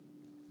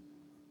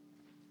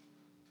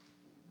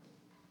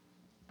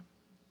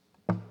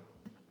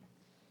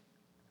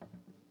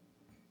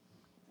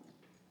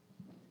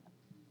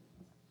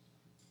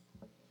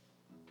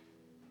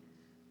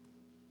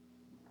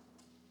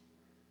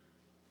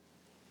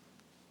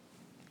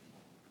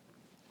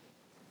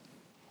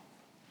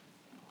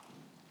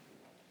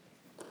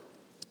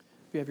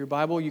If you have your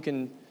Bible, you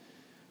can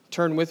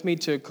turn with me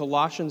to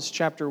Colossians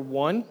chapter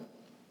 1.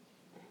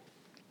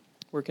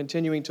 We're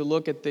continuing to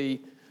look at the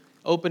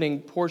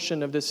opening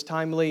portion of this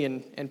timely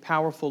and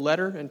powerful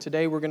letter, and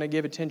today we're going to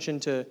give attention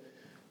to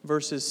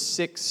verses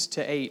 6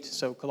 to 8.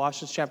 So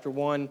Colossians chapter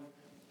 1,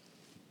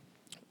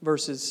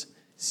 verses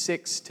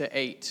 6 to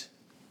 8.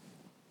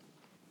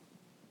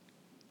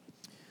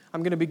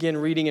 I'm going to begin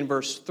reading in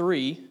verse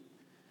 3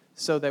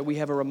 so that we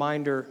have a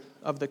reminder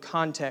of the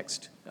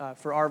context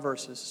for our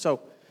verses.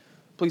 So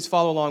please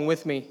follow along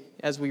with me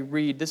as we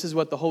read. This is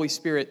what the Holy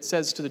Spirit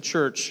says to the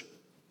church,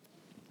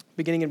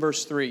 beginning in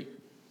verse 3.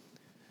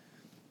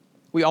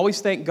 We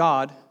always thank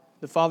God,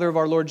 the Father of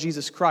our Lord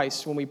Jesus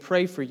Christ, when we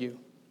pray for you,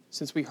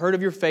 since we heard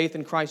of your faith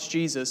in Christ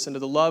Jesus and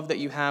of the love that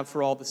you have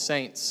for all the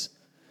saints,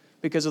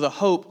 because of the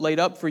hope laid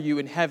up for you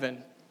in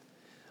heaven.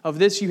 Of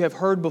this you have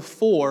heard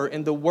before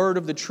in the word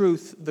of the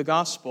truth, the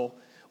gospel,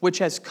 which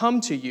has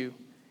come to you,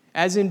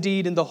 as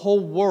indeed in the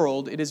whole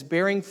world it is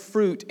bearing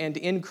fruit and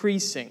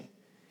increasing,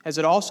 as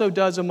it also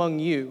does among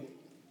you,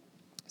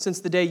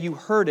 since the day you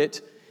heard it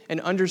and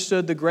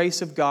understood the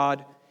grace of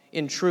God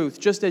in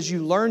truth, just as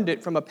you learned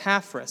it from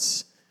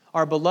Epaphras,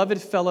 our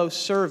beloved fellow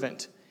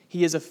servant.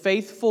 He is a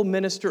faithful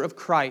minister of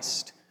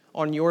Christ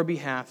on your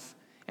behalf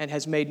and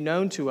has made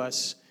known to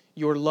us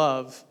your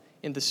love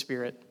in the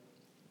Spirit.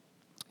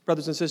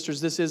 Brothers and sisters,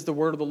 this is the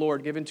word of the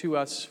Lord given to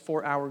us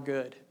for our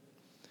good.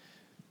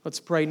 Let's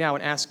pray now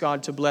and ask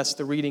God to bless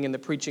the reading and the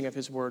preaching of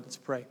His word. Let's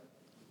pray.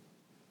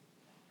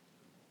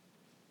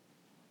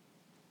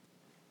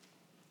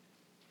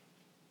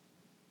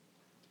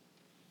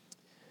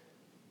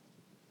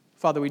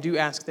 Father, we do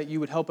ask that you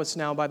would help us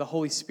now by the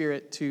Holy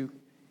Spirit to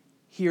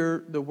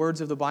hear the words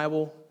of the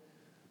Bible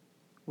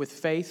with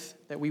faith,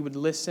 that we would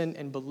listen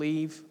and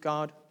believe,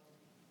 God,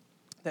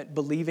 that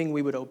believing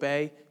we would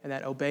obey, and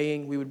that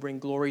obeying we would bring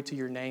glory to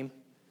your name.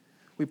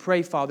 We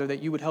pray, Father,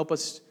 that you would help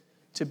us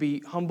to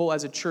be humble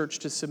as a church,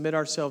 to submit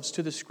ourselves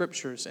to the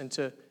Scriptures and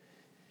to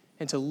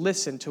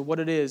listen to what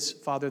it is,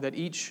 Father, that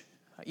each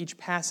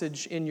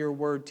passage in your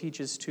word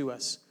teaches to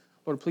us.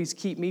 Lord, please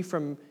keep me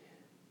from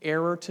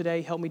error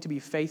today. Help me to be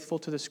faithful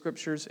to the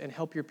Scriptures and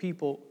help your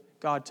people,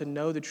 God, to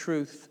know the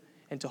truth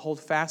and to hold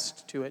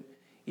fast to it,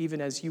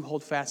 even as you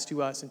hold fast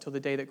to us until the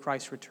day that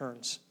Christ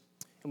returns.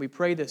 And we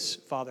pray this,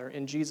 Father,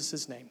 in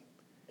Jesus' name.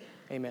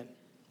 Amen.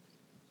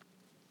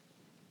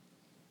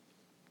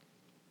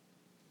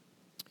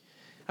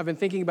 I've been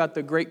thinking about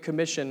the Great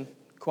Commission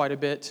quite a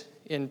bit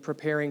in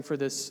preparing for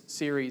this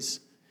series.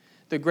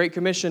 The Great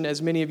Commission,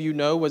 as many of you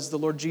know, was the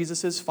Lord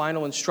Jesus'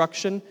 final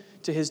instruction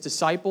to his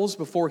disciples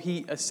before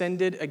he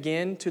ascended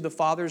again to the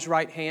Father's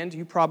right hand.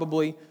 You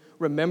probably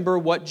remember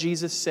what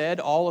Jesus said,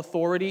 "All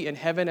authority in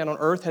heaven and on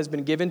earth has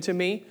been given to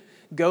me.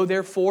 Go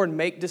therefore and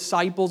make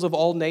disciples of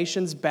all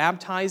nations,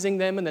 baptizing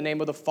them in the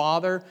name of the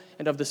Father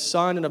and of the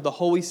Son and of the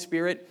Holy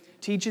Spirit,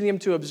 teaching them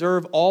to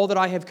observe all that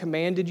I have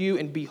commanded you,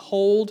 and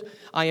behold,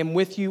 I am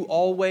with you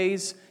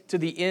always to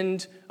the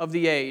end of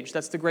the age."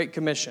 That's the Great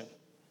Commission.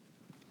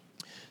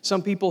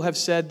 Some people have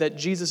said that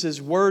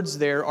Jesus' words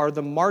there are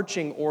the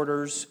marching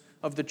orders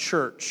of the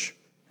church,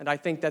 and I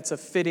think that's a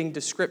fitting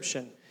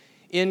description.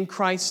 In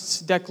Christ's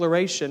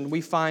declaration,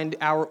 we find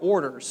our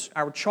orders,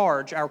 our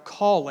charge, our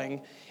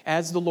calling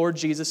as the Lord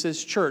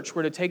Jesus' church.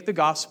 We're to take the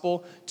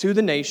gospel to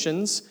the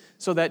nations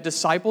so that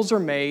disciples are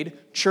made,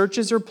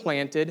 churches are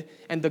planted,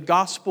 and the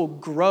gospel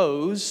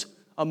grows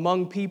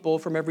among people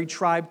from every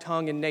tribe,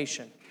 tongue, and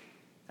nation.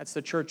 That's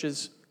the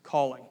church's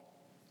calling.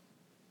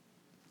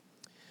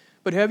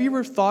 But have you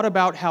ever thought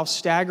about how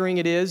staggering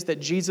it is that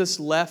Jesus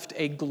left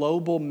a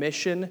global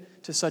mission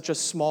to such a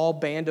small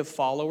band of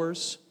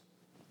followers?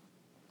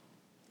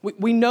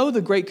 We know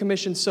the Great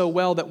Commission so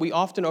well that we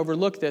often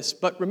overlook this,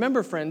 but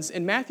remember, friends,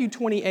 in Matthew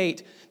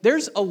 28,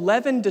 there's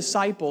 11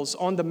 disciples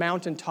on the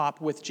mountaintop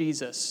with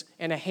Jesus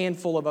and a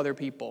handful of other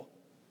people.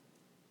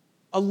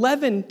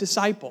 11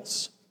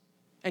 disciples,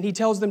 and he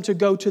tells them to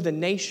go to the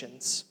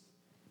nations.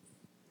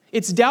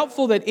 It's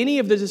doubtful that any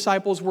of the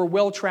disciples were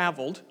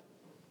well-traveled,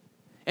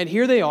 and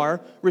here they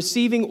are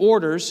receiving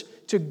orders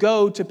to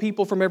go to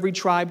people from every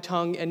tribe,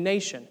 tongue, and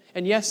nation.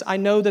 And yes, I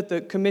know that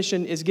the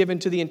commission is given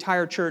to the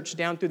entire church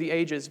down through the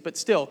ages, but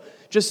still,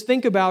 just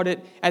think about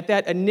it at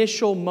that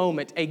initial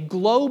moment. A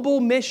global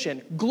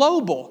mission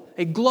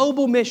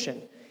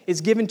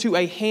is given to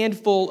a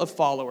handful of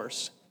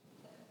followers.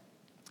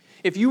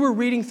 If you were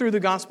reading through the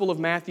Gospel of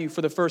Matthew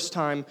for the first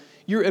time,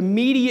 your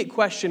immediate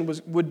question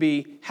would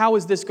be, how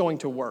is this going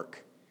to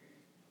work?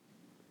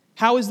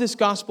 How is this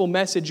gospel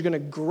message going to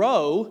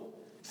grow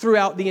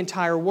throughout the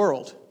entire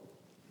world?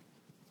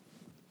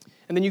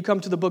 And then you come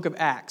to the book of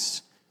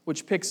Acts,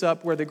 which picks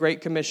up where the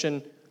Great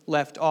Commission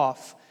left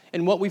off.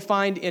 And what we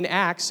find in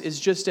Acts is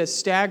just as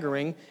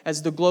staggering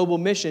as the global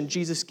mission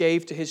Jesus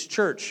gave to his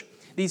church.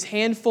 These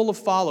handful of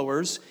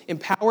followers,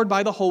 empowered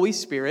by the Holy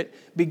Spirit,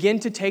 begin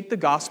to take the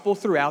gospel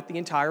throughout the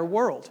entire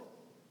world.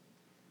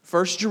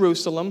 First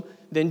Jerusalem,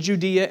 then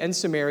Judea and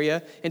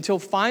Samaria, until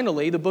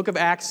finally the book of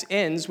Acts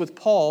ends with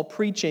Paul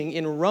preaching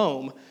in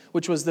Rome,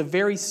 which was the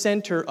very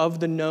center of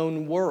the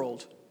known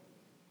world.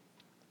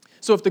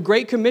 So if the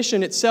Great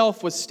Commission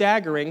itself was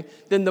staggering,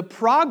 then the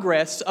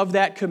progress of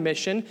that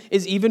commission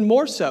is even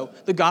more so.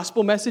 The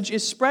gospel message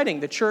is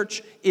spreading. The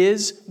church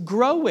is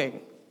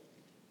growing.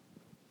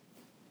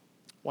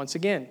 Once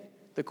again,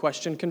 the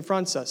question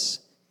confronts us.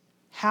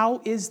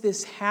 How is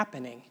this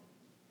happening?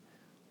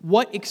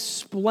 What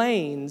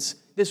explains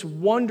this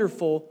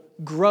wonderful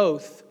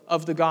growth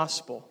of the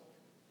gospel?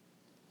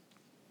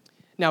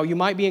 Now, you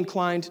might be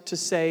inclined to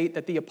say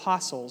that the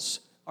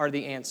apostles are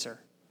the answer.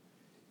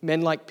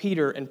 Men like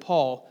Peter and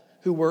Paul,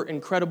 who were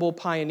incredible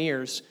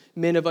pioneers,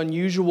 men of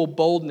unusual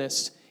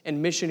boldness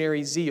and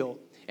missionary zeal.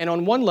 And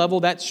on one level,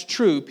 that's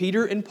true.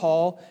 Peter and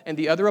Paul and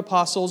the other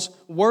apostles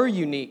were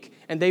unique,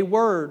 and they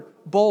were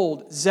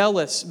bold,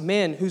 zealous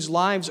men whose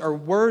lives are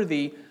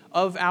worthy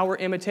of our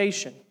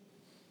imitation.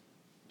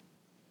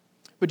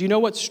 But do you know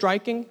what's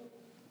striking?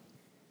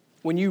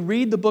 When you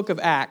read the book of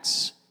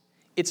Acts,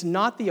 it's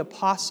not the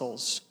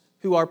apostles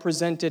who are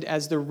presented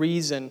as the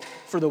reason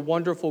for the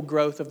wonderful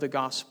growth of the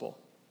gospel.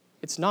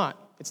 It's not.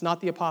 It's not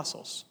the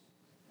apostles.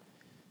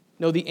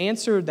 No, the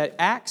answer that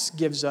Acts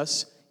gives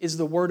us is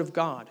the Word of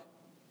God.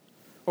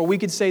 Or we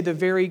could say the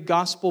very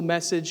gospel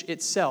message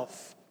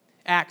itself.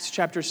 Acts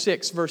chapter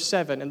 6, verse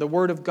 7, and the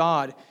Word of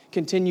God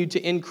continued to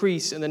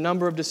increase, and the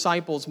number of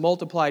disciples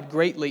multiplied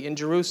greatly in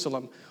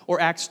Jerusalem. Or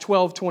Acts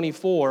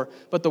 12:24,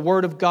 but the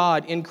word of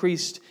God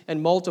increased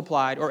and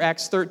multiplied. Or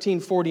Acts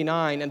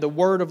 13:49, and the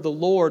word of the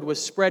Lord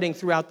was spreading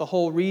throughout the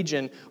whole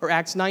region. Or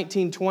Acts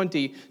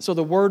 19:20, so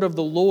the word of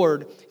the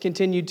Lord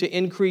continued to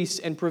increase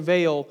and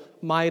prevail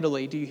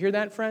mightily. Do you hear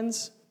that,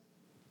 friends?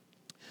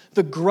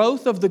 The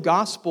growth of the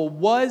gospel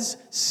was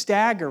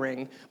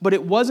staggering, but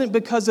it wasn't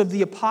because of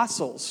the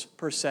apostles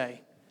per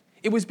se.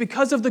 It was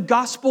because of the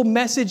gospel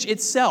message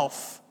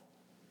itself.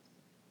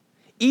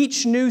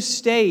 Each new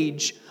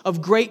stage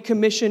of Great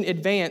Commission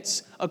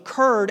advance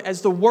occurred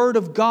as the Word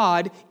of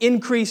God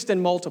increased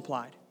and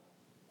multiplied.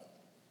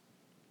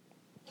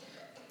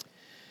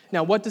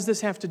 Now, what does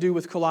this have to do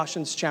with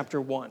Colossians chapter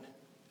 1?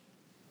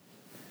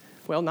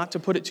 Well, not to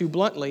put it too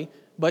bluntly,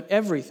 but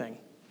everything.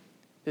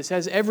 This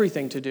has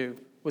everything to do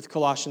with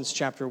Colossians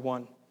chapter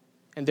 1.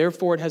 And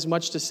therefore, it has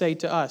much to say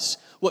to us.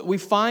 What we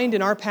find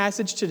in our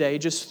passage today,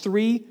 just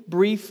 3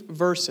 brief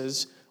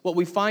verses, what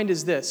we find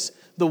is this.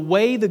 The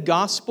way the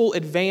gospel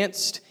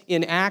advanced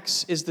in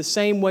Acts is the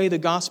same way the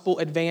gospel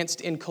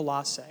advanced in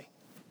Colossae.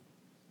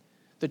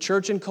 The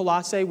church in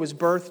Colossae was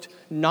birthed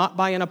not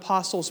by an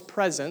apostle's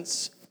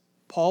presence.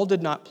 Paul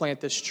did not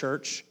plant this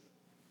church.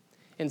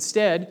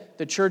 Instead,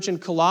 the church in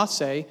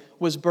Colossae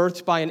was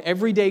birthed by an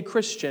everyday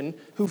Christian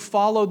who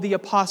followed the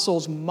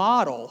apostles'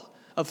 model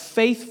of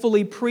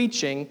faithfully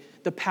preaching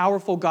the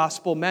powerful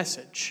gospel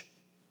message.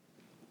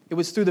 It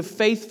was through the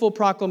faithful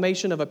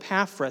proclamation of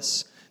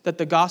Epaphras that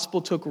the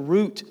gospel took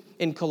root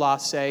in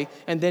Colossae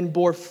and then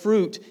bore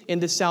fruit in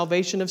the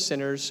salvation of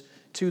sinners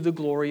to the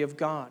glory of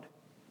God.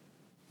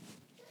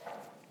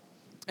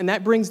 And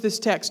that brings this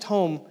text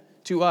home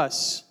to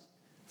us,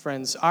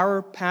 friends.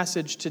 Our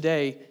passage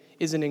today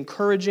is an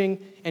encouraging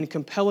and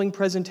compelling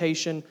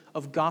presentation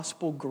of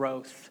gospel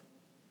growth.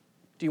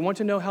 Do you want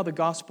to know how the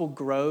gospel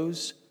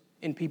grows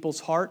in people's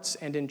hearts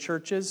and in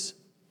churches?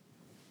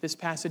 This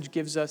passage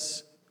gives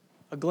us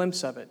a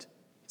glimpse of it.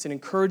 It's an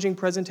encouraging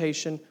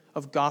presentation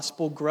of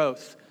gospel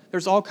growth.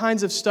 There's all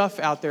kinds of stuff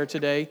out there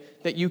today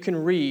that you can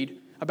read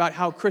about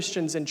how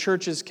Christians and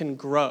churches can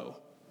grow.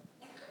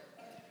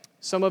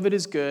 Some of it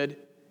is good,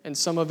 and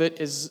some of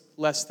it is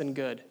less than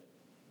good.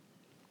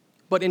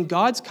 But in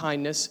God's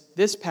kindness,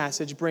 this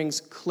passage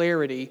brings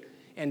clarity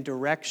and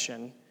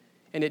direction,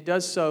 and it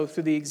does so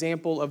through the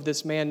example of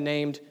this man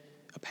named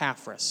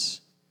Epaphras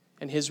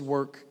and his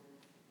work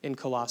in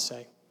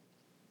Colossae.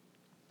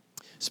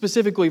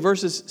 Specifically,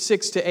 verses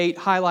 6 to 8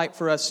 highlight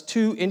for us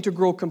 2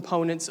 integral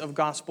components of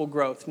gospel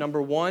growth.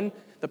 Number 1,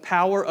 the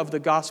power of the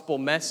gospel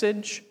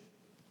message,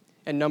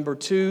 and number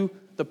 2,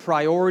 the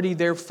priority,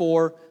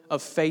 therefore,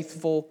 of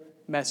faithful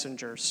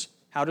messengers.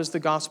 How does the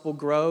gospel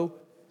grow?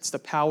 It's the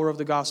power of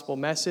the gospel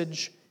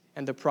message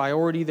and the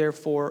priority,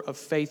 therefore, of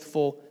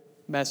faithful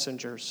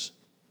messengers.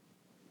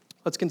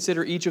 Let's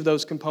consider each of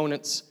those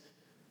components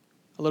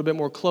a little bit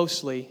more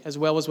closely, as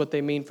well as what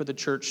they mean for the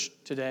church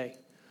today.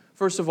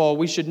 First of all,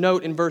 we should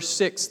note in verse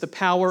 6 the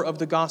power of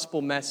the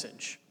gospel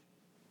message.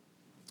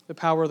 The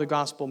power of the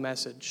gospel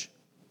message.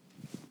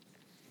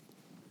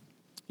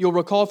 You'll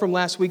recall from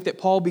last week that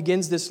Paul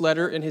begins this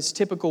letter in his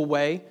typical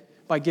way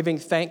by giving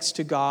thanks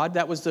to God.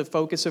 That was the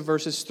focus of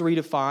verses 3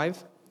 to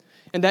 5.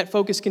 And that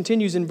focus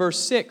continues in verse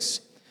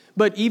 6.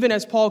 But even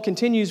as Paul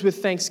continues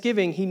with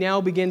thanksgiving, he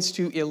now begins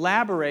to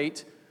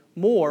elaborate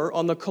more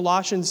on the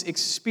Colossians'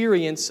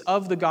 experience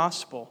of the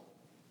gospel.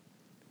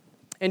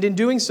 And in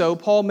doing so,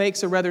 Paul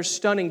makes a rather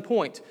stunning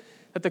point,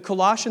 that the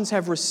Colossians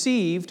have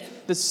received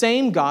the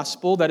same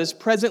gospel that is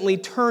presently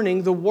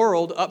turning the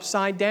world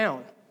upside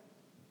down.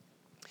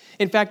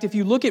 In fact, if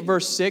you look at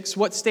verse 6,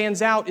 what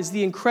stands out is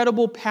the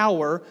incredible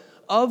power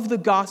of the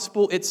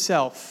gospel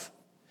itself.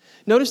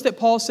 Notice that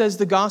Paul says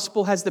the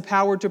gospel has the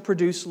power to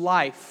produce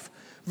life.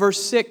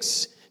 Verse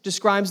 6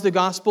 describes the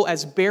gospel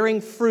as bearing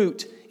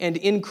fruit and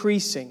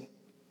increasing.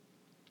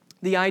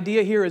 The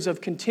idea here is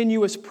of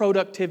continuous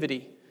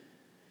productivity.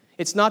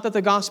 It's not that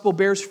the gospel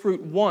bears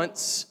fruit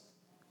once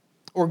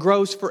or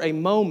grows for a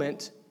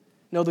moment.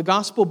 No, the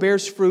gospel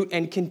bears fruit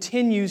and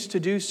continues to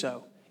do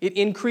so. It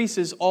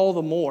increases all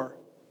the more.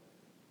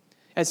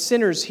 As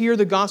sinners hear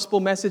the gospel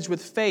message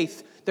with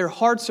faith, their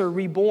hearts are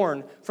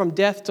reborn from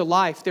death to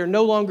life. They're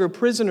no longer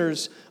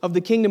prisoners of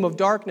the kingdom of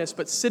darkness,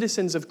 but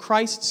citizens of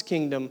Christ's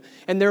kingdom.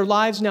 And their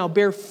lives now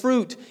bear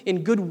fruit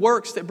in good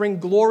works that bring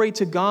glory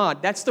to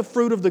God. That's the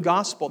fruit of the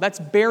gospel. That's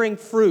bearing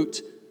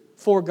fruit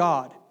for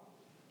God.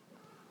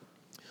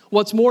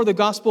 What's more, the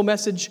gospel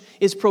message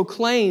is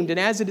proclaimed, and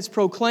as it is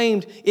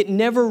proclaimed, it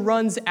never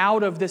runs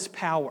out of this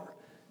power.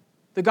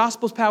 The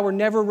gospel's power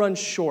never runs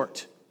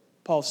short,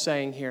 Paul's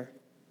saying here.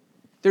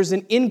 There's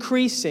an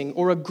increasing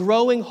or a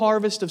growing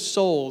harvest of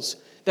souls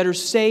that are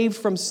saved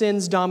from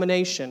sin's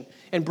domination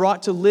and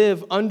brought to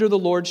live under the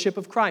lordship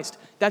of Christ.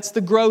 That's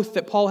the growth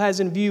that Paul has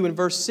in view in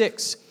verse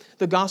 6.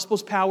 The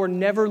gospel's power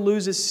never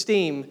loses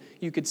steam,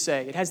 you could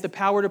say. It has the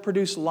power to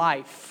produce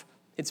life.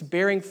 It's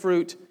bearing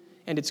fruit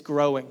and it's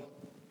growing.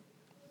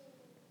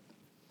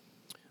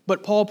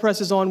 But Paul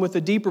presses on with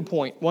a deeper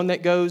point, one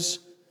that goes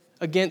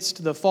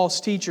against the false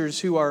teachers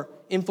who are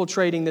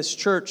infiltrating this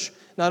church.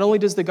 Not only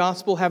does the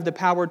gospel have the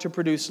power to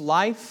produce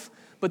life,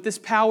 but this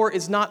power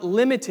is not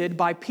limited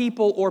by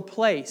people or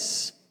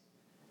place.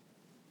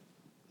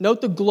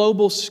 Note the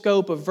global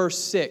scope of verse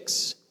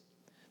 6.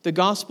 The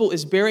gospel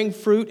is bearing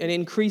fruit and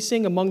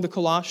increasing among the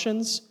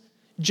Colossians,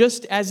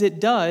 just as it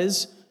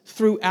does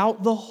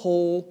throughout the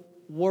whole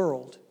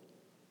world.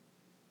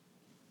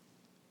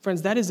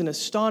 Friends, that is an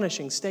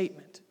astonishing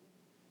statement,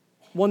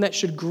 one that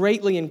should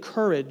greatly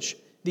encourage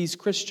these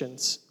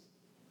Christians.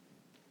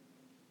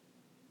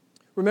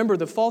 Remember,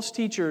 the false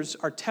teachers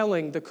are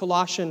telling the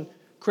Colossian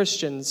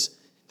Christians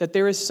that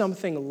there is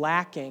something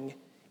lacking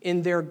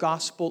in their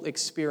gospel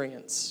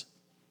experience.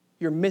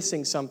 You're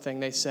missing something,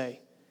 they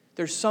say.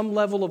 There's some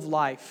level of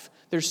life,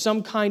 there's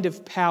some kind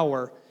of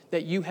power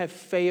that you have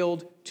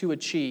failed to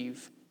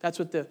achieve. That's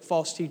what the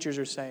false teachers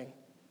are saying.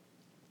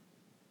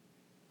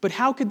 But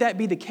how could that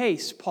be the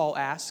case, Paul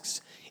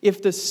asks,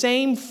 if the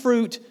same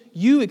fruit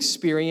you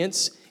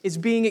experience is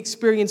being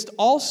experienced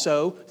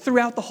also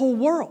throughout the whole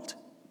world?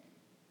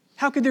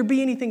 How could there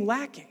be anything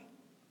lacking?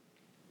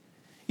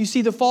 You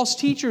see, the false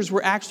teachers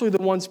were actually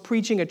the ones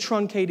preaching a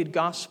truncated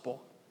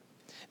gospel.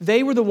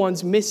 They were the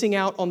ones missing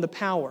out on the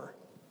power.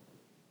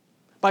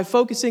 By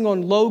focusing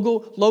on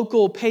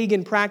local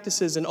pagan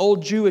practices and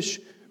old Jewish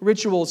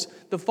rituals,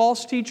 the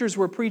false teachers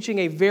were preaching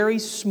a very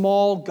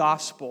small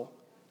gospel.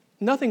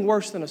 Nothing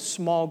worse than a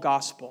small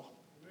gospel.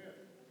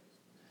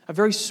 A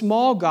very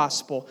small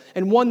gospel,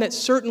 and one that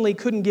certainly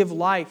couldn't give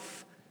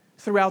life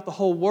throughout the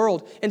whole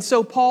world. And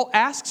so Paul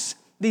asks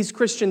these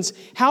Christians,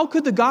 how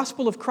could the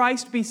gospel of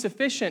Christ be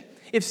sufficient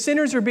if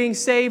sinners are being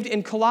saved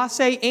in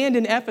Colossae and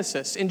in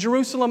Ephesus, in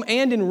Jerusalem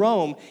and in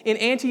Rome, in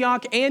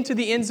Antioch and to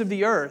the ends of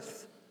the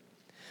earth?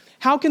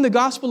 How can the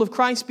gospel of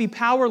Christ be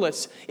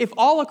powerless if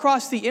all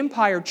across the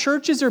empire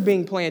churches are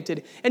being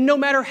planted, and no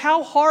matter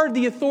how hard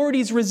the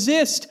authorities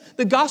resist,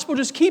 the gospel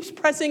just keeps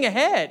pressing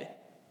ahead?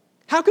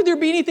 How could there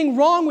be anything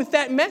wrong with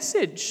that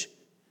message?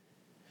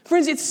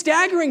 Friends, it's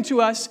staggering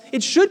to us,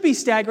 it should be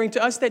staggering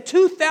to us, that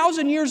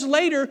 2,000 years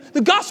later,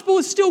 the gospel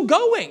is still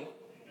going.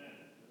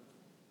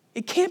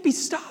 It can't be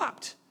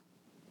stopped.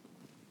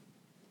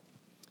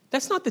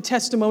 That's not the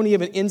testimony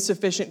of an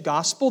insufficient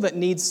gospel that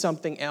needs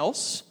something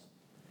else.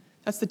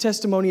 That's the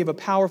testimony of a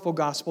powerful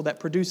gospel that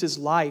produces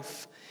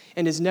life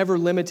and is never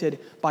limited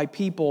by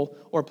people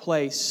or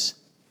place.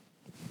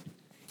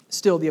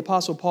 Still, the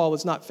Apostle Paul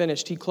is not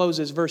finished. He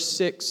closes verse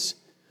 6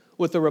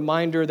 with a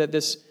reminder that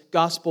this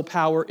gospel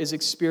power is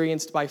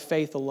experienced by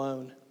faith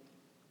alone.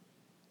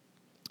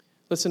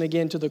 Listen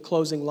again to the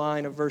closing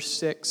line of verse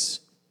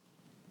 6.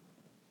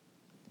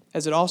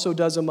 As it also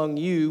does among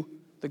you,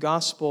 the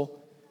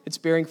gospel, it's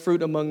bearing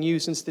fruit among you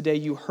since the day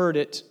you heard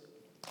it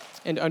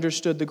and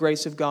understood the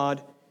grace of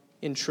God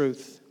in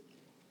truth.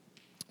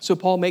 So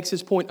Paul makes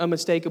his point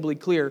unmistakably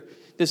clear.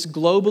 This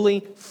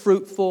globally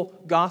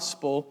fruitful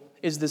gospel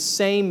is the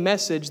same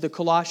message the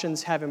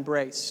Colossians have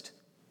embraced.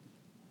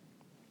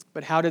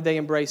 But how did they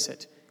embrace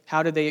it?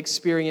 How did they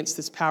experience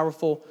this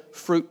powerful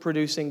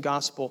fruit-producing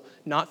gospel?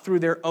 Not through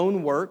their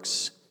own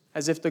works,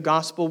 as if the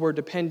gospel were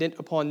dependent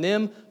upon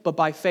them, but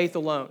by faith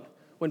alone.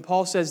 When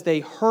Paul says they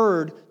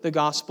heard the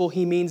gospel,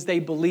 he means they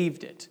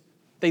believed it.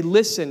 They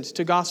listened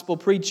to gospel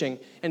preaching,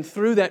 and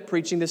through that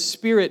preaching, the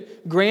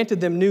Spirit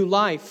granted them new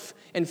life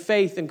and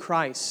faith in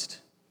Christ.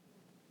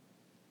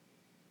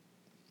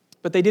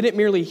 But they didn't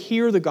merely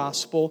hear the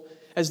gospel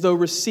as though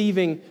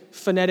receiving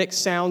phonetic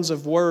sounds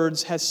of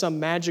words has some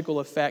magical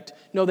effect.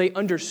 No, they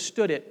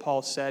understood it,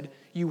 Paul said.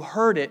 You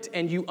heard it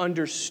and you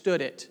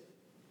understood it.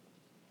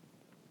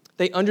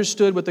 They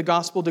understood what the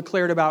gospel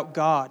declared about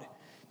God,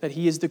 that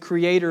He is the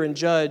creator and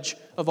judge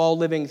of all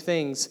living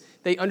things.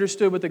 They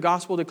understood what the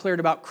gospel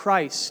declared about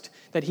Christ,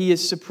 that He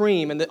is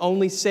supreme and the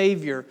only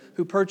Savior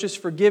who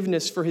purchased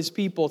forgiveness for His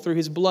people through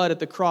His blood at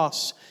the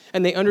cross.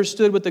 And they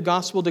understood what the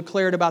gospel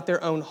declared about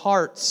their own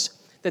hearts,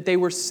 that they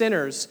were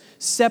sinners,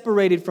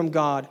 separated from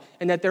God,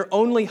 and that their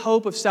only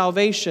hope of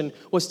salvation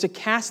was to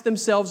cast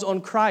themselves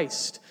on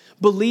Christ,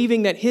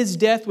 believing that His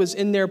death was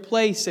in their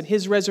place and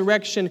His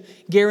resurrection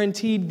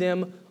guaranteed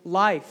them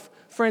life.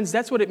 Friends,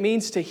 that's what it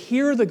means to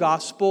hear the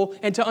gospel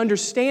and to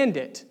understand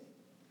it.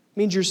 It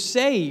means you're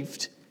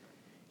saved.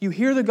 You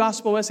hear the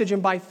gospel message,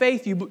 and by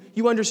faith,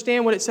 you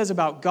understand what it says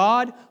about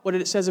God, what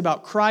it says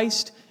about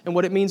Christ, and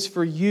what it means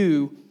for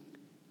you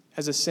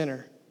as a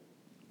sinner.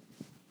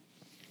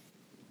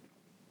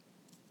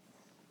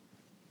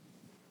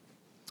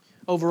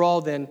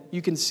 Overall, then,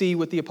 you can see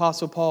what the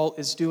Apostle Paul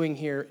is doing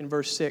here in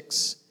verse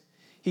 6.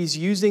 He's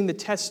using the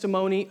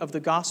testimony of the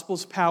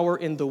gospel's power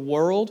in the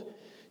world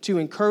to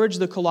encourage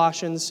the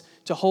Colossians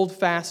to hold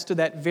fast to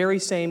that very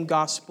same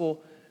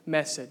gospel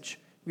message.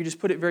 We just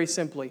put it very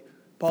simply.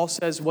 Paul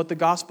says what the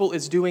gospel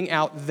is doing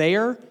out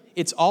there,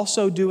 it's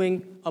also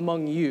doing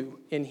among you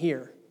in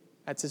here.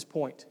 That's his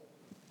point.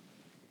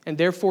 And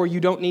therefore,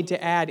 you don't need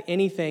to add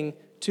anything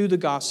to the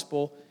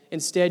gospel.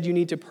 Instead, you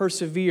need to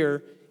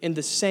persevere in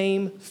the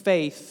same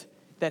faith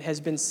that has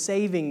been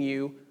saving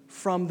you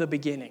from the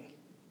beginning.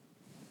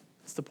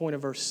 That's the point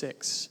of verse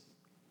 6.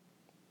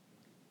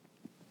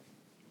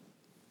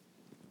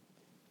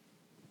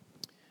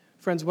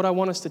 Friends, what I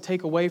want us to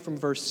take away from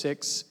verse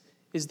 6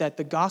 is that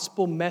the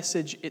gospel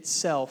message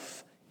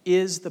itself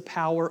is the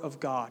power of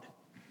God.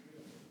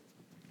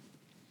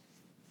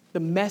 The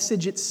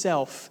message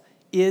itself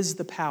is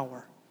the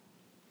power.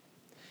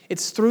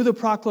 It's through the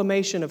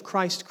proclamation of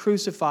Christ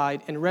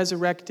crucified and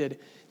resurrected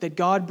that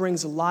God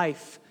brings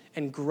life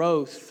and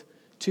growth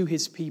to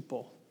His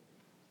people.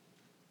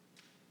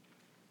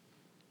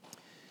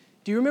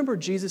 Do you remember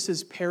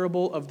Jesus'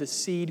 parable of the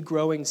seed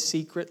growing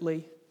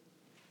secretly?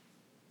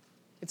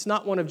 It's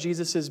not one of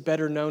Jesus'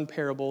 better-known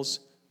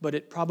parables, but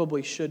it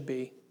probably should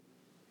be.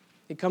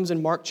 It comes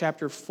in Mark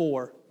chapter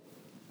 4,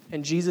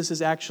 and Jesus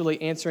is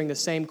actually answering the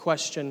same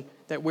question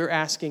that we're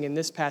asking in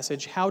this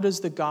passage. How does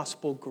the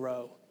gospel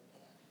grow?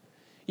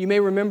 You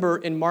may remember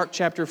in Mark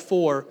chapter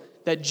 4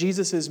 that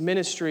Jesus'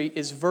 ministry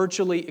is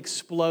virtually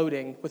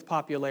exploding with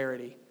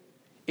popularity,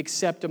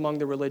 except among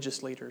the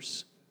religious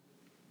leaders.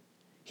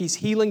 He's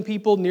healing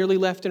people nearly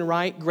left and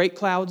right. Great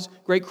crowds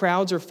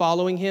are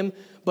following Him,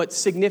 but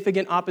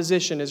significant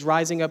opposition is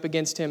rising up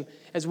against Him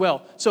as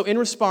well. So in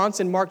response,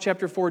 in Mark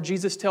chapter 4,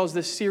 Jesus tells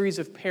this series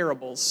of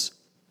parables.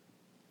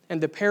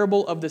 And the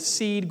parable of the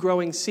seed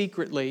growing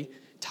secretly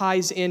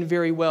ties in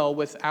very well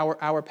with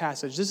our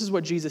passage. This is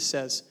what Jesus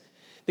says.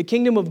 The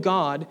kingdom of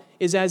God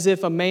is as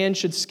if a man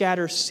should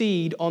scatter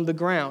seed on the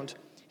ground.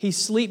 He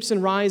sleeps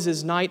and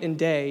rises night and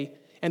day,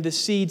 and the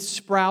seed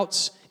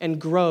sprouts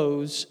and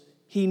grows.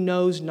 He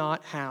knows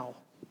not how.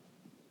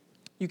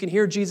 You can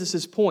hear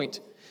Jesus' point.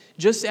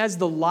 Just as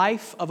the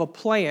life of a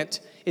plant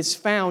is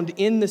found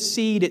in the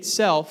seed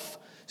itself,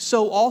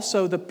 so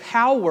also the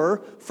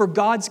power for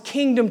God's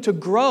kingdom to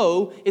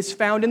grow is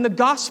found in the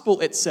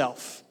gospel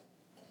itself.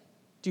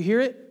 Do you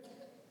hear it?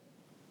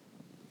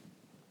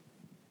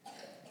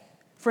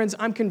 Friends,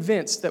 I'm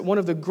convinced that one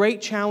of the great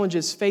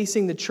challenges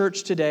facing the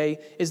church today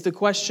is the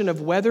question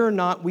of whether or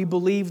not we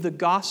believe the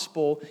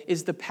gospel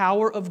is the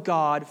power of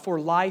God for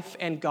life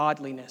and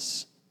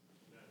godliness.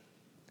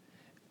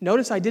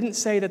 Notice I didn't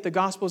say that the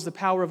gospel is the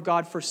power of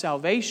God for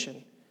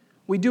salvation.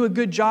 We do a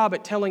good job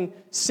at telling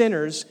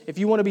sinners, if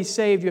you want to be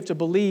saved, you have to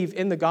believe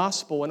in the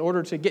gospel in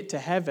order to get to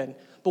heaven.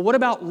 But what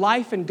about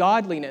life and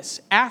godliness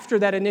after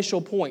that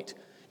initial point?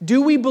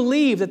 Do we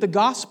believe that the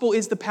gospel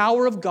is the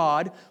power of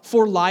God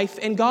for life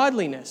and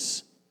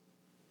godliness?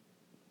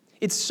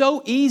 It's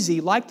so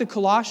easy, like the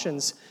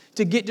Colossians,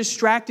 to get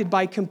distracted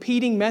by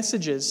competing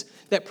messages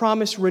that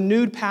promise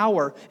renewed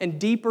power and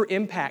deeper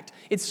impact.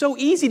 It's so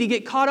easy to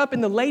get caught up in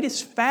the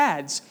latest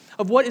fads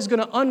of what is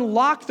going to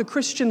unlock the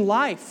Christian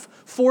life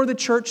for the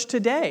church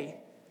today.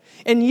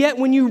 And yet,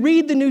 when you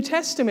read the New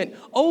Testament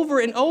over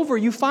and over,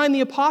 you find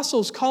the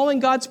apostles calling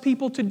God's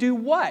people to do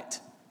what?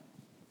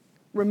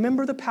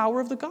 Remember the power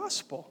of the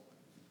gospel.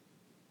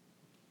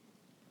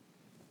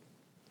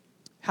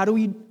 How do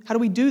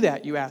we do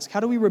that, you ask? How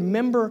do we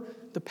remember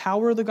the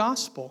power of the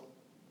gospel?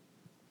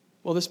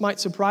 Well, this might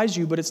surprise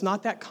you, but it's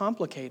not that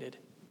complicated.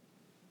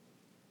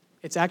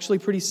 It's actually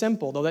pretty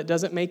simple, though that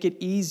doesn't make it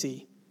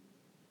easy.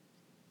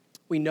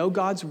 We know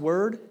God's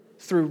word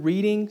through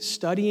reading,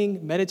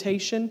 studying,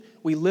 meditation.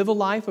 We live a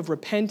life of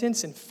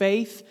repentance and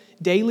faith,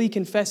 daily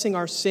confessing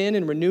our sin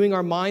and renewing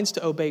our minds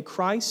to obey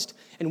Christ.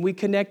 And we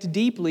connect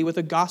deeply with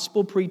a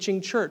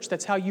gospel-preaching church.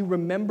 That's how you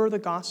remember the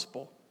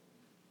gospel.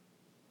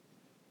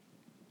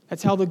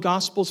 That's how the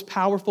gospel's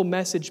powerful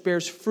message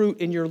bears fruit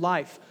in your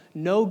life.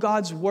 Know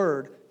God's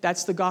word.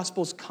 That's the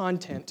gospel's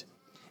content.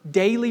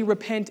 Daily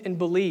repent and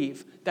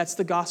believe. That's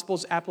the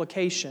gospel's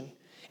application.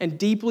 And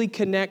deeply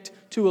connect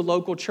to a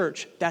local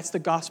church. That's the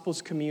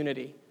gospel's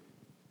community.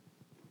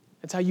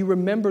 That's how you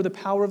remember the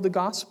power of the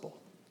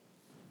gospel.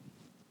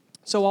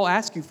 So I'll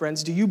ask you,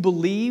 friends, do you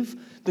believe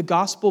the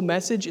gospel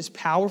message is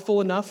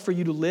powerful enough for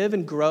you to live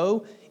and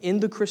grow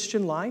in the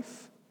Christian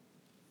life?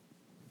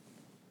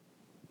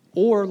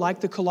 Or,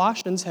 like the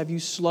Colossians, have you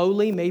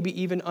slowly, maybe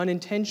even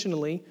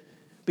unintentionally,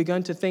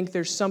 begun to think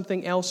there's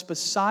something else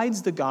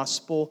besides the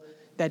gospel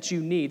that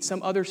you need,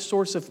 some other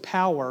source of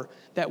power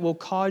that will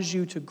cause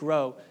you to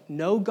grow.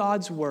 Know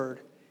God's word,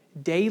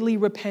 daily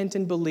repent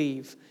and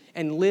believe,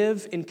 and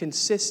live in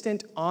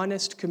consistent,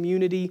 honest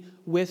community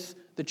with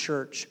the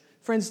church.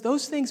 Friends,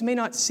 those things may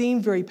not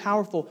seem very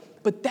powerful,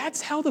 but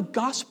that's how the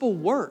gospel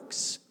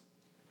works.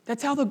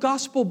 That's how the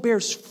gospel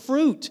bears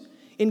fruit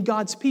in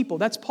God's people.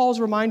 That's Paul's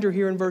reminder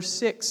here in verse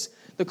 6.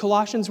 The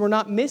Colossians were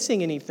not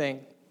missing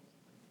anything.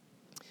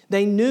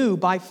 They knew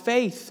by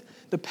faith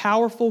the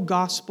powerful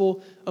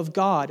gospel of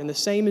God, and the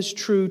same is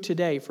true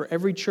today for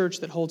every church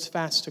that holds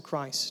fast to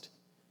Christ.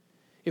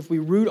 If we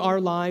root our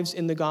lives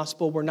in the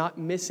gospel, we're not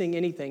missing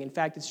anything. In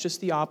fact, it's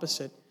just the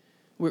opposite.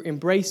 We're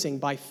embracing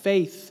by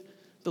faith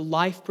the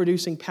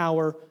life-producing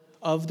power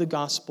of the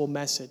gospel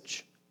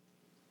message.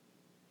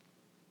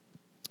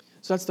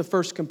 So that's the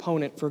first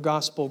component for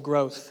gospel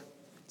growth.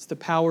 It's the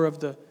power of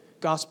the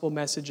gospel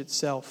message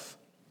itself.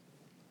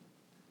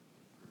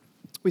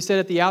 We said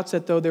at the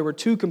outset, though, there were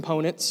two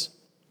components.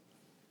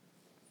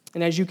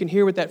 And as you can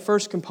hear with that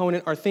first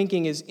component, our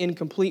thinking is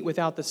incomplete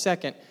without the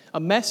second. A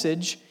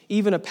message,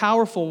 even a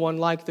powerful one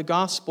like the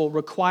gospel,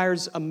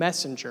 requires a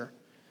messenger.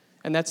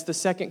 And that's the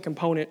second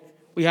component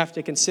we have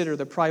to consider,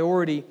 the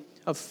priority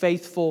of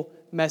faithful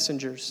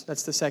messengers.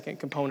 That's the second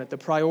component, the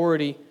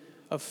priority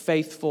of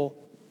faithful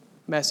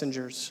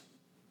messengers.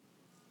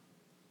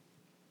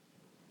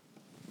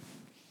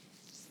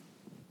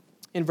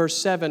 In verse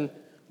 7,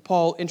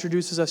 Paul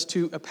introduces us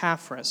to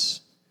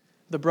Epaphras,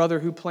 the brother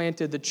who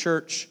planted the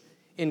church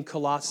in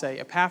Colossae.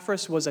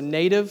 Epaphras was a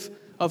native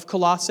of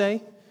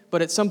Colossae,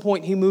 but at some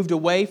point he moved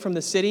away from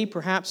the city,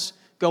 perhaps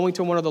going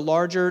to one of the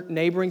larger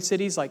neighboring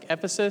cities like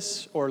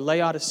Ephesus or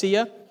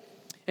Laodicea.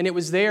 And it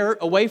was there,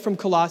 away from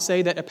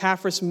Colossae, that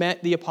Epaphras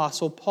met the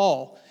Apostle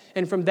Paul.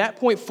 And from that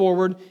point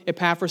forward,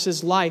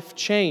 Epaphras' life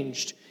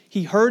changed.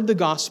 He heard the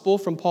gospel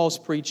from Paul's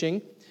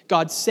preaching.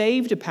 God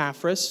saved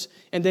Epaphras,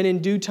 and then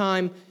in due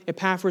time,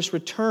 Epaphras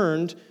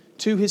returned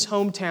to his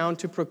hometown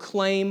to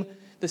proclaim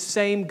the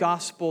same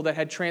gospel that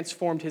had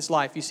transformed his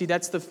life. You see,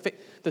 that's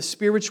the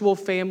spiritual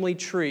family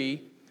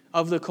tree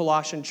of the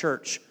Colossian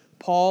church.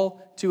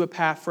 Paul to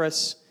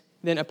Epaphras,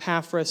 then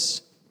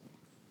Epaphras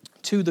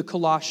to the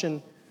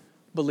Colossian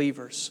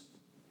believers.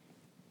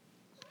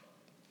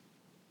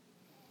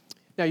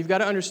 Now, you've got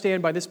to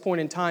understand by this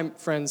point in time,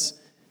 friends,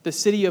 the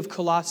city of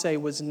Colossae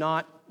was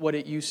not what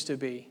it used to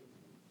be.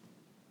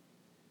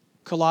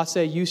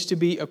 Colossae used to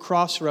be a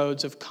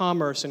crossroads of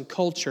commerce and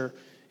culture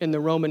in the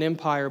Roman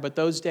Empire, but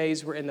those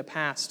days were in the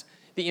past.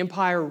 The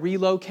empire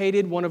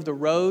relocated one of the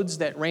roads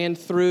that ran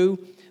through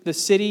the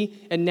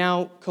city, and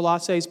now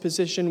Colossai's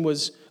position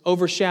was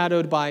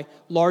overshadowed by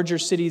larger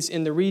cities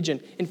in the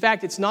region. In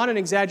fact, it's not an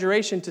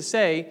exaggeration to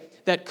say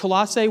that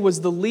Colossae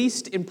was the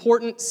least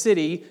important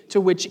city to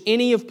which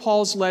any of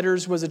Paul's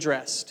letters was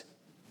addressed.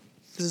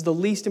 This is the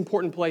least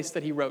important place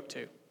that he wrote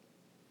to.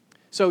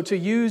 So to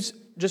use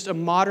just a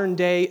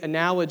modern-day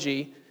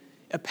analogy,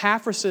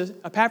 Epaphras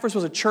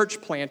was a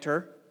church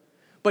planter,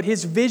 but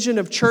his vision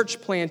of church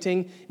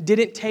planting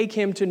didn't take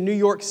him to New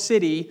York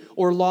City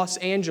or Los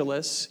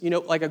Angeles,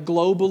 like a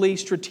globally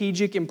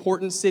strategic,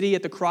 important city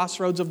at the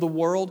crossroads of the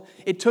world.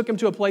 It took him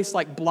to a place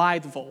like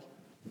Blytheville.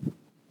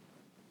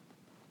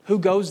 Who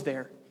goes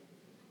there?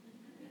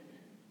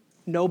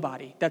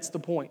 Nobody. That's the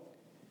point.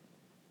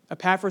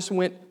 Epaphras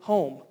went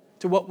home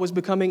to what was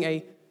becoming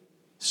a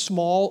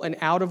small and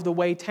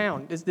out-of-the-way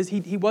town.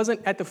 He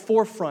wasn't at the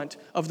forefront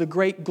of the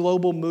great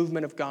global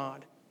movement of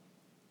God,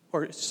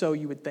 or so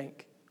you would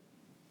think.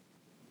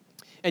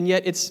 And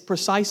yet it's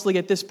precisely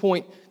at this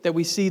point that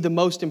we see the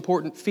most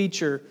important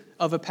feature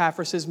of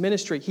Epaphras'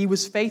 ministry. He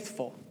was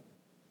faithful.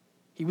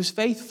 He was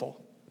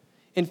faithful.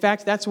 In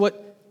fact, that's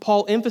what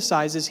Paul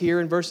emphasizes here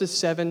in verses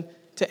 7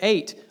 to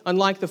 8.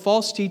 Unlike the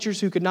false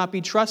teachers who could not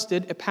be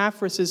trusted,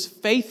 Epaphras'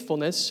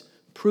 faithfulness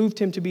proved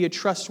him to be a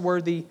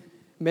trustworthy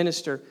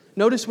minister.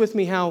 Notice with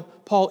me how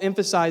Paul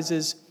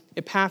emphasizes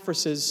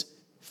Epaphras'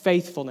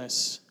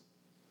 faithfulness.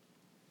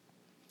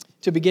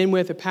 To begin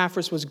with,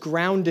 Epaphras was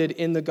grounded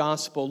in the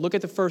gospel. Look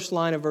at the first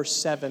line of verse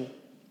 7,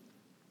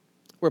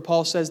 where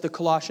Paul says the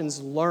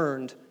Colossians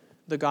learned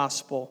the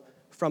gospel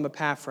from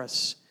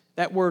Epaphras.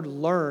 That word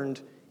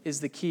learned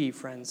is the key,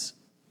 friends.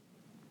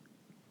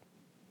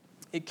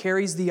 It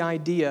carries the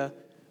idea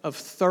of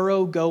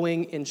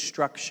thoroughgoing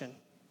instruction.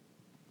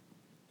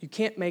 You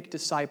can't make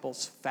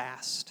disciples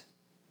fast.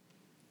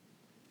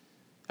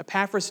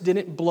 Epaphras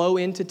didn't blow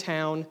into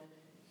town,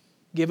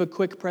 give a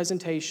quick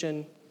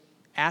presentation,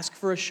 ask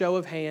for a show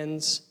of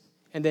hands,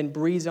 and then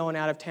breeze on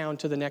out of town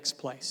to the next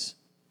place.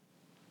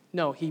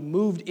 No, he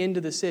moved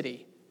into the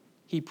city.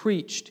 He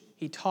preached,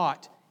 he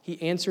taught, he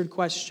answered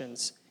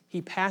questions.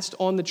 He passed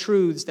on the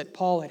truths that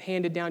Paul had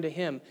handed down to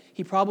him.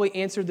 He probably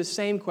answered the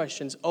same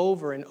questions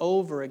over and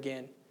over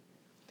again.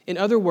 In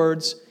other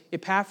words,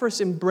 Epaphras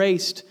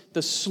embraced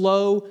the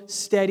slow,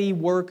 steady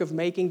work of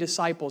making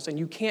disciples, and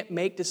you can't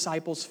make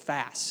disciples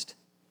fast.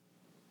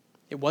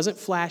 It wasn't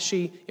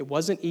flashy, it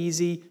wasn't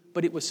easy,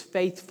 but it was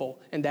faithful,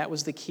 and that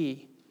was the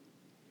key.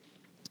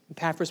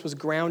 Epaphras was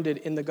grounded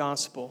in the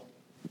gospel.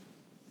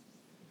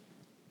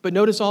 But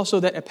notice also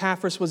that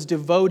Epaphras was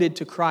devoted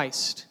to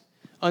Christ.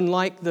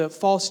 Unlike the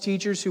false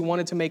teachers who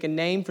wanted to make a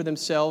name for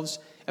themselves,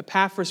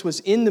 Epaphras was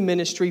in the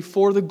ministry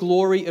for the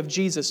glory of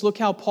Jesus. Look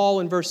how Paul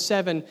in verse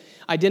 7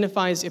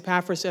 identifies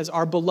Epaphras as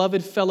our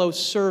beloved fellow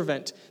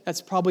servant.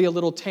 That's probably a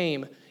little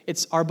tame.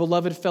 It's our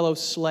beloved fellow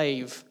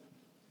slave.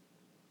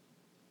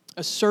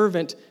 A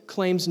servant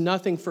claims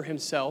nothing for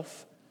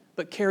himself,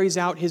 but carries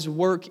out his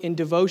work in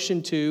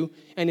devotion to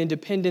and in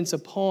dependence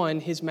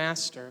upon his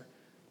master.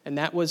 And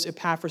that was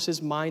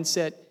Epaphras'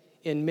 mindset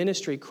in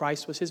ministry.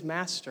 Christ was his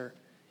master.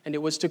 And it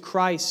was to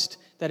Christ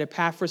that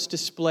Epaphras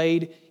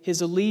displayed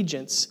his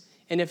allegiance.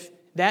 And if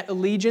that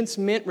allegiance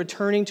meant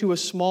returning to a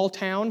small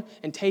town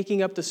and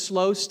taking up the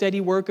slow,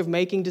 steady work of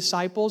making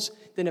disciples,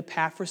 then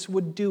Epaphras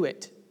would do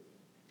it.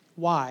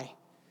 Why?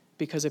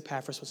 Because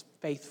Epaphras was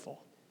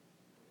faithful.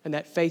 And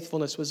that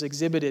faithfulness was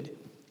exhibited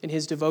in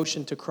his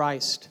devotion to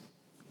Christ.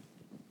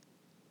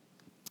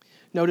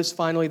 Notice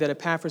finally that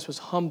Epaphras was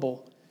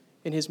humble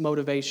in his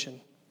motivation.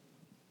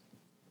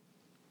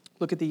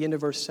 Look at the end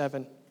of verse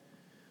 7,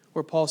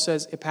 where Paul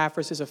says,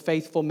 Epaphras is a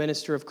faithful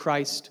minister of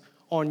Christ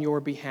on your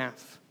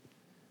behalf.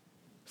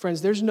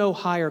 Friends, there's no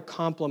higher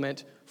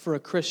compliment for a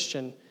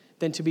Christian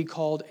than to be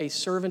called a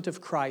servant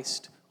of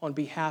Christ on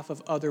behalf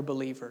of other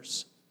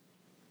believers.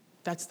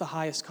 That's the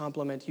highest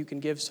compliment you can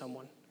give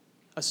someone.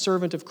 A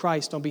servant of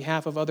Christ on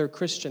behalf of other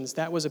Christians.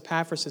 That was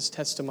Epaphras'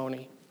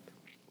 testimony.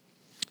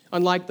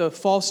 Unlike the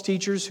false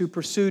teachers who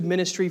pursued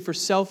ministry for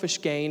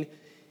selfish gain,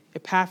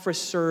 Epaphras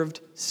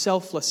served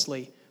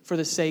selflessly for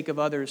the sake of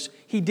others.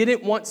 He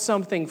didn't want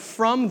something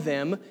from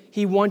them.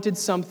 He wanted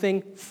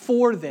something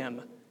for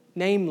them,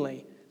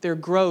 namely their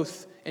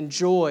growth and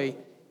joy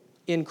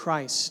in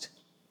Christ.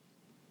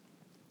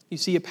 You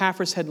see,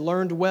 Epaphras had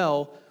learned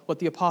well what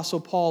the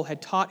Apostle Paul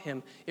had taught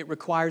him. It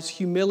requires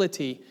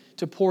humility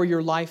to pour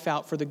your life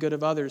out for the good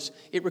of others.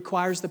 It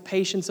requires the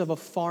patience of a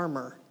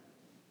farmer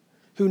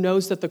who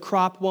knows that the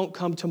crop won't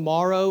come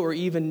tomorrow or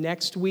even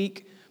next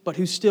week, but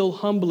who still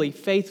humbly,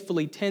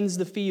 faithfully tends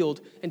the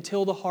field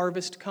until the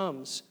harvest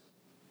comes.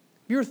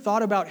 Have you ever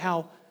thought about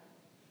how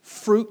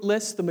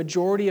fruitless the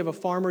majority of a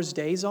farmer's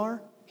days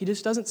are? He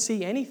just doesn't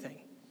see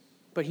anything,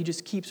 but he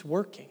just keeps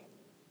working.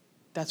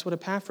 That's what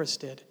Epaphras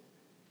did.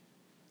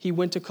 He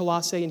went to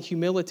Colossae in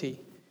humility,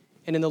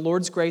 and in the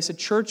Lord's grace, a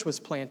church was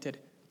planted,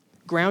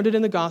 grounded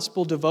in the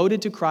gospel,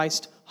 devoted to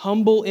Christ,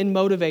 humble in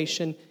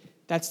motivation.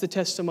 That's the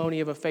testimony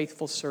of a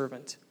faithful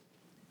servant.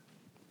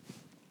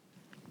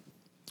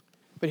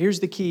 But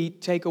here's the key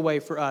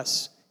takeaway for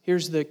us.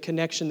 Here's the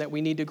connection that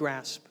we need to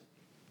grasp.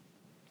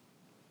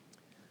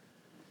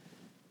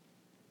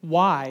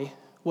 Why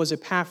was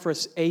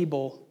Epaphras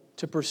able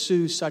to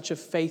pursue such a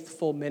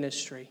faithful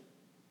ministry?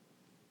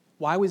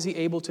 Why was he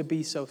able to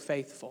be so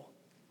faithful?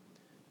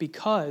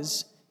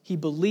 Because he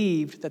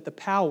believed that the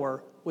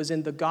power was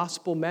in the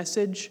gospel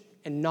message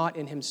and not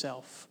in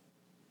himself.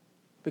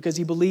 Because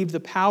he believed the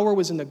power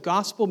was in the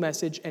gospel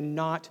message and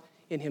not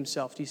in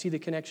himself. Do you see the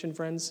connection,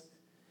 friends?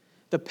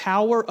 The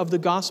power of the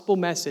gospel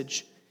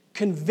message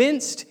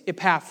convinced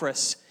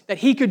Epaphras that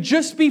he could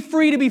just be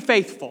free to be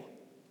faithful.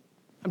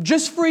 I'm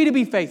just free to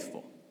be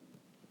faithful.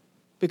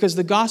 Because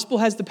the gospel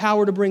has the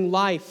power to bring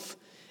life,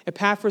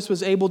 Epaphras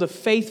was able to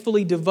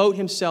faithfully devote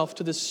himself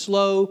to the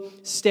slow,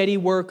 steady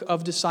work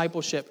of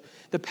discipleship.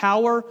 The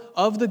power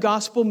of the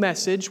gospel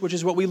message, which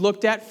is what we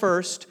looked at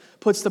first,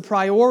 puts the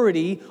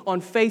priority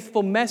on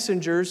faithful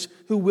messengers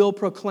who will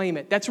proclaim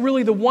it. That's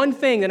really the one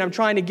thing that I'm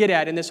trying to get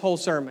at in this whole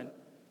sermon.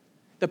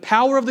 The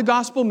power of the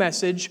gospel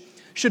message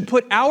should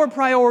put our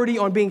priority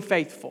on being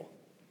faithful.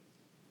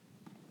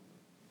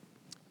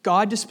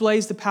 God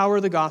displays the power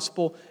of the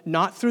gospel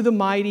not through the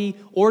mighty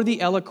or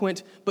the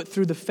eloquent, but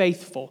through the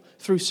faithful,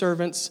 through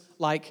servants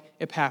like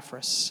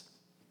Epaphras.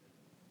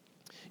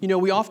 You know,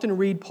 we often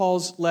read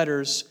Paul's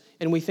letters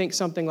and we think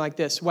something like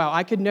this: wow,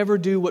 I could never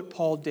do what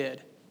Paul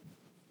did.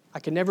 I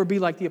could never be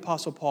like the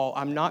Apostle Paul.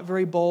 I'm not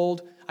very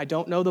bold. I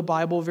don't know the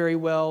Bible very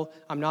well.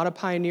 I'm not a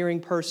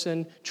pioneering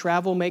person.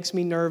 Travel makes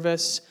me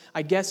nervous.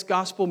 I guess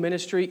gospel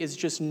ministry is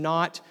just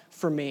not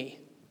for me.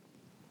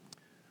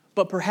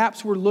 But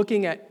perhaps we're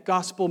looking at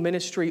gospel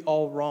ministry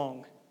all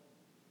wrong.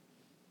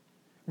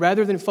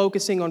 Rather than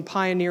focusing on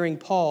pioneering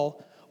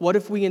Paul, what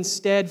if we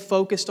instead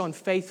focused on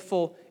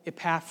faithful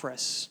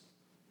Epaphras?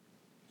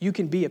 You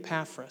can be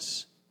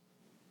Epaphras.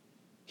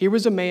 Here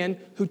was a man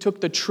who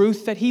took the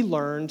truth that he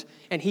learned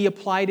and he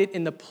applied it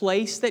in the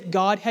place that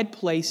God had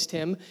placed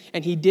him,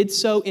 and he did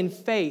so in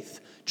faith,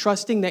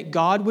 trusting that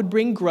God would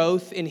bring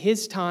growth in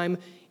his time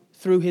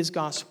through his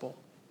gospel.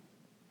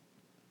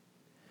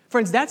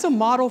 Friends, that's a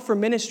model for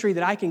ministry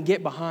that I can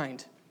get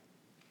behind.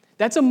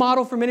 That's a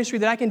model for ministry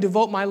that I can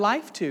devote my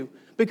life to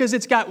because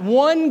it's got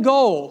one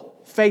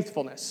goal: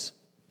 faithfulness.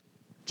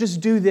 Just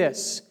do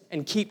this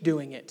and keep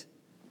doing it.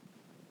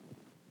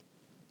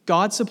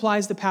 God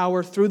supplies the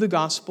power through the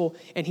gospel,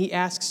 and he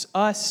asks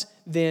us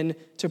then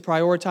to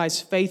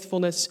prioritize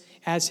faithfulness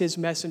as his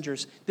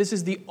messengers. This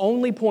is the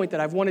only point that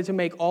I've wanted to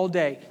make all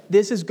day.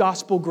 This is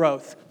gospel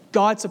growth.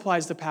 God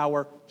supplies the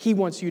power. He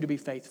wants you to be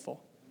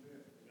faithful.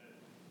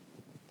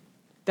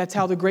 That's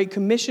how the Great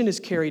Commission is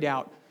carried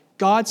out.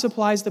 God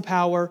supplies the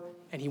power,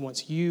 and He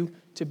wants you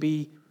to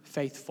be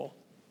faithful.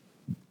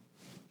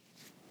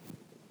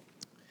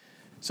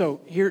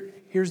 So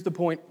here's the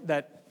point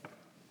that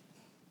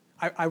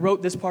I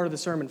wrote this part of the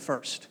sermon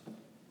first,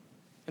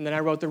 and then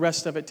I wrote the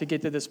rest of it to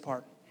get to this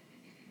part.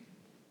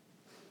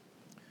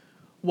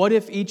 What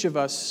if each of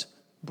us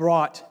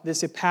brought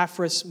this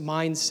Epaphras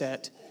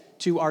mindset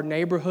to our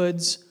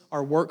neighborhoods,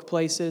 our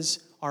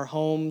workplaces, our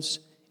homes,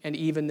 and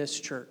even this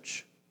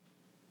church?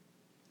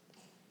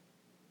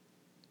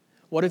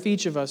 What if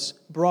each of us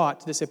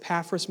brought this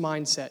Epaphras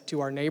mindset to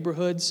our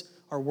neighborhoods,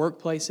 our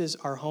workplaces,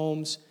 our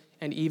homes,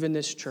 and even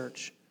this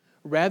church?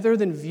 Rather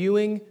than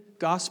viewing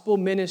gospel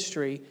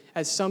ministry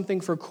as something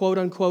for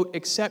quote-unquote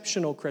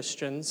exceptional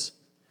Christians,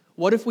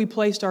 what if we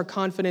placed our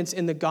confidence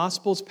in the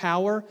gospel's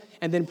power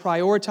and then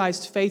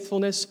prioritized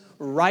faithfulness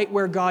right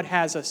where God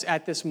has us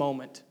at this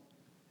moment?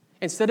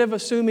 Instead of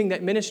assuming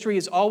that ministry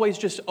is always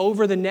just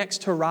over the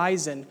next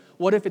horizon,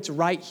 what if it's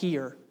right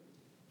here,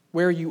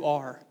 where you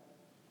are,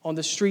 on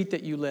the street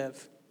that you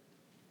live,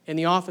 in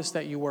the office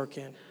that you work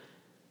in,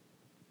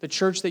 the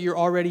church that you're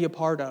already a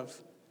part of,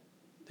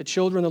 the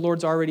children the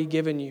Lord's already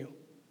given you?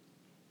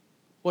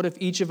 What if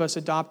each of us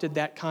adopted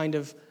that kind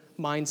of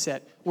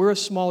mindset? We're a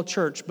small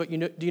church, but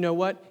do you know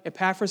what?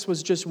 Epaphras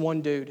was just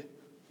one dude,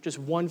 just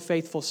one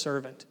faithful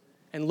servant.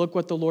 And look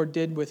what the Lord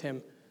did with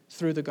him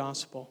through the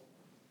gospel.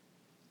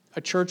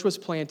 A church was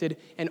planted,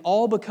 and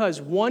all because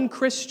one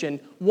Christian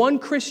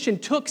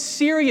took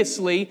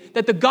seriously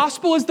that the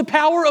gospel is the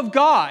power of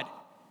God,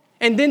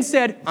 and then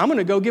said, I'm going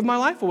to go give my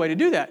life away to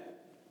do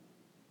that.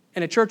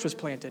 And a church was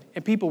planted,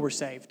 and people were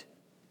saved.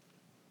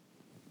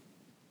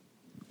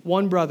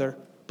 One brother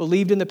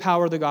believed in the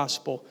power of the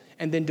gospel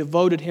and then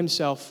devoted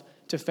himself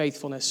to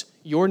faithfulness.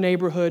 Your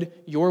neighborhood,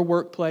 your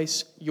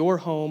workplace, your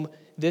home,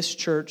 this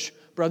church,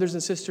 brothers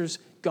and sisters,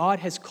 God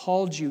has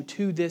called you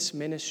to this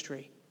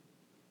ministry.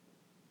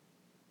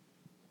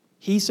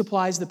 He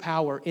supplies the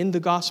power in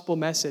the gospel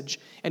message,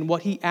 and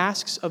what He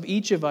asks of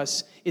each of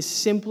us is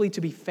simply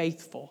to be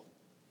faithful.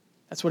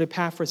 That's what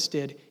Epaphras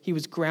did. He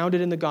was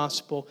grounded in the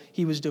gospel.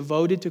 He was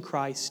devoted to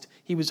Christ.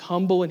 He was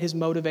humble in his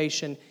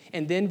motivation.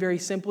 And then, very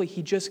simply,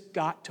 he just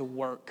got to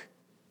work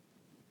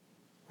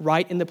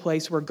right in the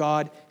place where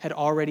God had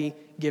already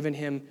given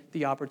him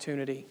the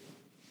opportunity.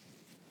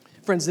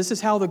 Friends, this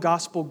is how the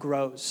gospel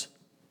grows.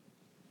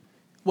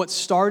 What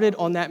started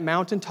on that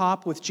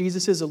mountaintop with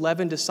Jesus'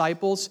 11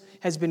 disciples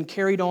has been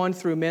carried on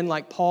through men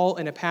like Paul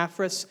and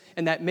Epaphras,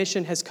 and that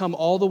mission has come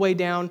all the way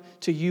down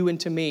to you and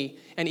to me.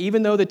 And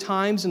even though the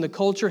times and the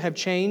culture have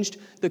changed,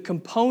 the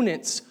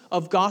components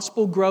of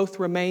gospel growth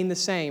remain the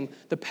same.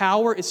 The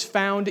power is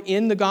found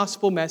in the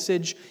gospel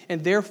message,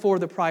 and therefore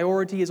the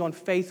priority is on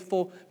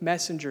faithful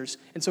messengers.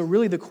 And so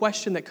really the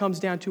question that comes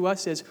down to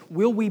us is,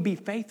 will we be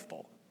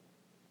faithful?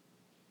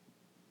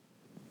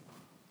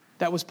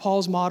 That was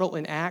Paul's model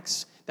in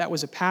Acts. That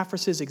was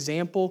Epaphras'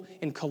 example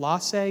in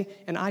Colossae.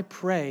 And I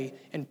pray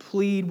and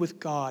plead with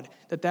God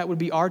that that would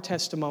be our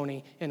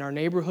testimony in our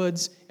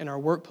neighborhoods, in our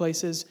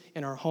workplaces,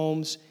 in our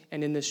homes,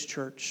 and in this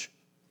church.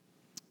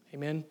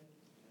 Amen.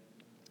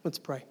 Let's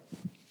pray.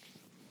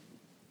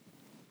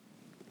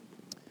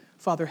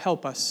 Father,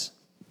 help us.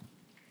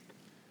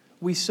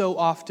 We so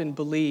often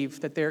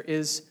believe that there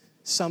is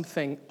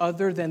something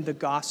other than the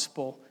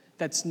gospel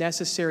that's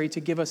necessary to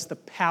give us the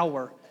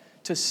power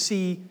to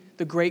see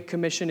the Great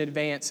Commission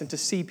advance and to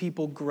see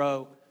people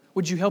grow.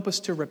 Would you help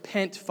us to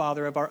repent,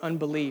 Father, of our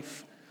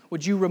unbelief?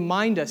 Would you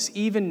remind us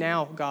even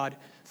now, God,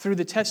 through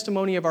the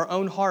testimony of our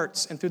own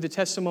hearts and through the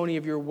testimony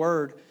of your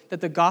word,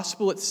 that the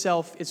gospel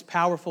itself is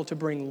powerful to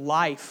bring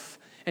life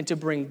and to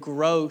bring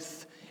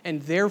growth,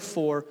 and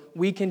therefore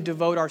we can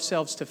devote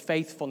ourselves to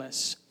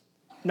faithfulness.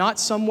 Not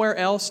somewhere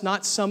else,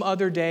 not some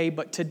other day,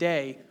 but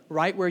today,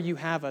 right where you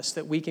have us,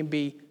 that we can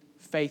be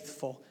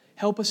faithful.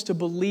 Help us to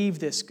believe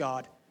this,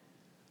 God.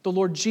 The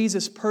Lord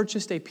Jesus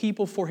purchased a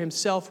people for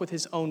himself with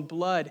his own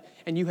blood,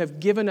 and you have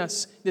given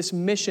us this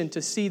mission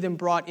to see them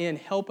brought in.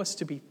 Help us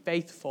to be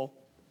faithful.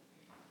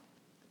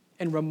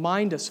 And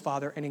remind us,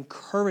 Father, and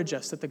encourage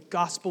us that the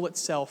gospel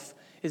itself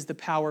is the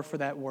power for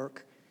that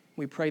work.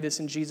 We pray this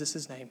in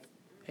Jesus' name.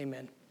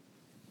 Amen.